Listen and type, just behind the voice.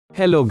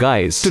Hello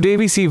guys, today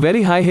we see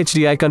very high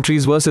HDI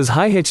countries versus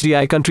high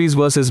HDI countries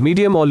versus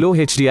medium or low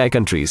HDI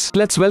countries.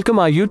 Let's welcome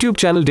our YouTube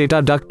channel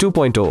Data Duck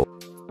 2.0.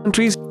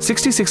 Countries,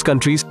 66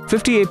 countries,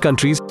 58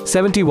 countries,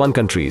 71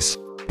 countries.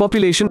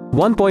 Population,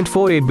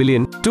 1.48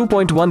 billion,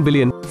 2.1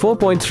 billion,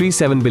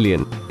 4.37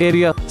 billion.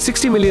 Area,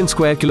 60 million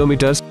square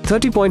kilometers,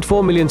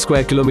 30.4 million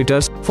square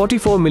kilometers,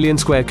 44 million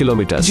square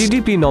kilometers.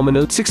 GDP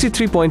nominal,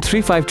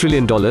 $63.35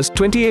 trillion,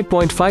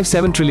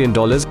 $28.57 trillion,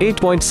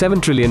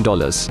 $8.7 trillion.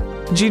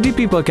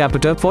 GDP per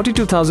capita,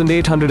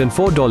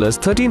 $42,804,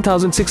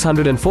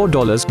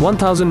 $13,604,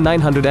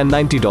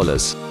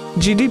 $1,990.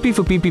 GDP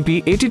for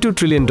PPP, $82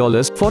 trillion,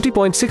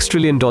 $40.6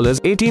 trillion,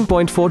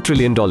 $18.4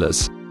 trillion.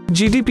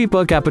 GDP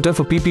per capita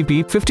for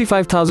PPP,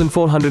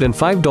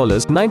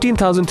 $55,405,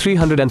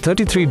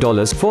 $19,333,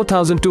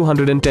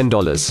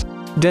 $4,210.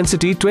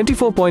 Density,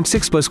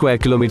 24.6 per square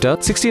kilometer,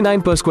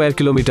 69 per square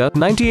kilometer,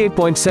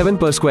 98.7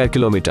 per square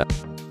kilometer.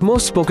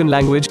 Most spoken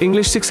language,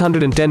 English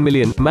 610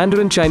 million,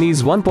 Mandarin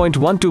Chinese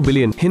 1.12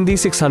 billion, Hindi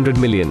 600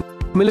 million.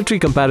 Military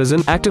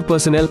comparison, active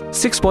personnel,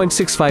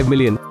 6.65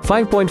 million,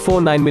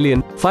 5.49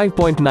 million,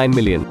 5.9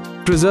 million.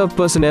 Reserve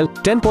personnel,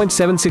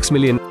 10.76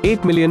 million,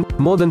 8 million,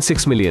 more than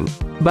 6 million.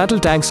 Battle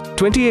tanks,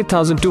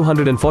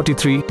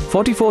 28,243,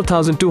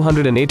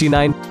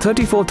 44,289,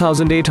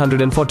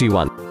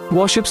 34,841.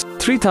 Warships,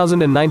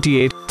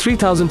 3,098,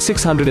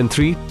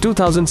 3,603,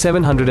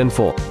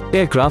 2,704.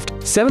 Aircraft,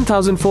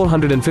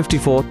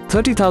 7,454,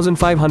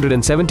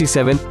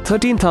 30,577,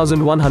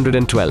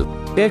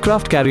 13,112.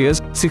 Aircraft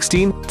carriers,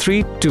 16,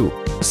 3, 2.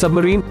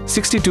 Submarine,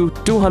 62,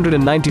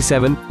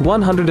 297,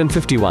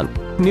 151.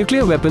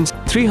 Nuclear weapons,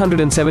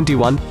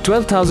 371,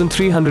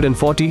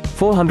 12,340,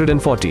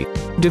 440.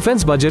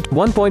 Defense budget,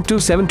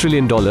 $1.27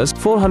 trillion,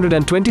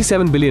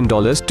 $427 billion,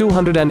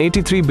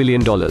 $283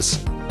 billion.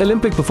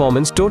 Olympic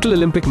performance, total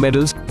Olympic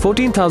medals,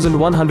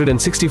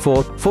 14,164,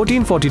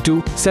 1442,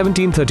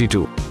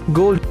 1732.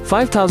 Gold,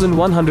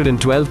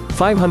 5,112,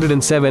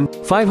 507,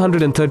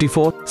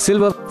 534.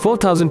 Silver,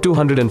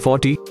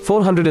 4,240,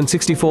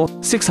 464,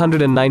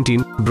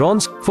 619.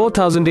 Bronze,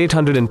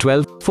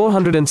 4,812,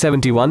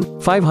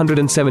 471,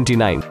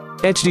 579.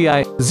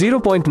 HDI,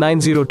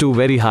 0.902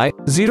 very high,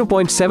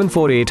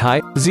 0.748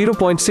 high,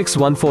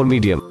 0.614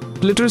 medium.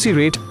 Literacy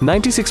rate,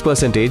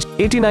 96%,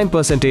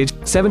 89%,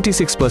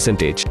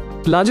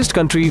 76%. Largest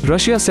country,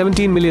 Russia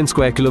 17 million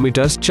square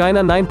kilometers,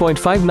 China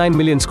 9.59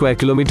 million square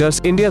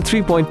kilometers, India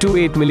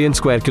 3.28 million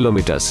square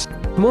kilometers.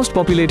 Most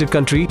populated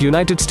country,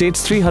 United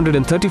States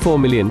 334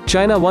 million,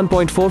 China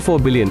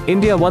 1.44 billion,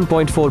 India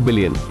 1.4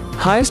 billion.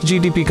 Highest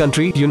GDP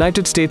country,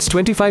 United States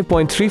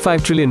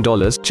 $25.35 trillion,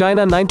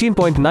 China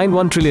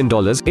 $19.91 trillion,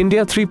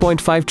 India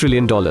 $3.5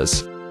 trillion.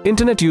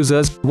 Internet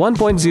users,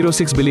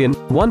 1.06 billion,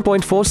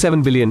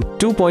 1.47 billion,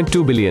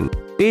 2.2 billion.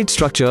 Age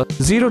structure,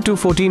 0 to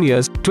 14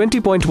 years,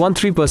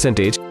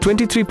 20.13%,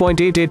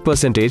 23.88%,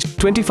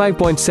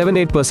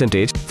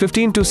 25.78%,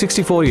 15 to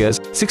 64 years,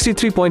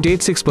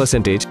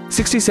 63.86%,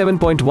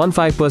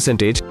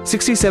 67.15%,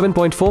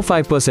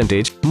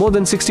 67.45%, more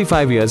than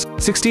 65 years,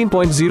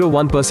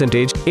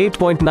 16.01%,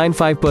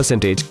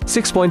 8.95%,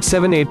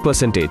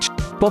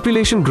 6.78%.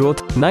 Population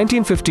growth,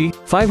 1950,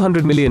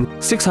 500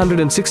 million,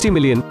 660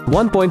 million,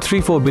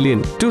 1.34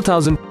 billion,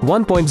 2000,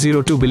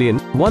 1.02 billion,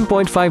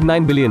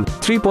 1.59 billion,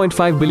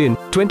 3.5 billion,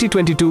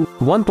 2022,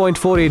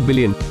 1.48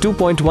 billion,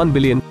 2.1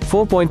 billion,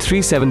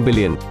 4.37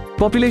 billion.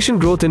 Population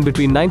growth in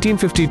between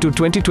 1950 to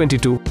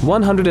 2022,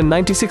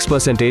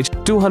 196%,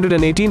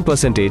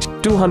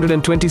 218%,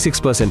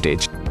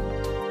 226%.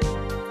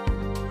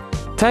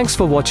 Thanks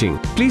for watching.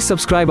 Please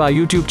subscribe our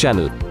YouTube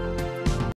channel.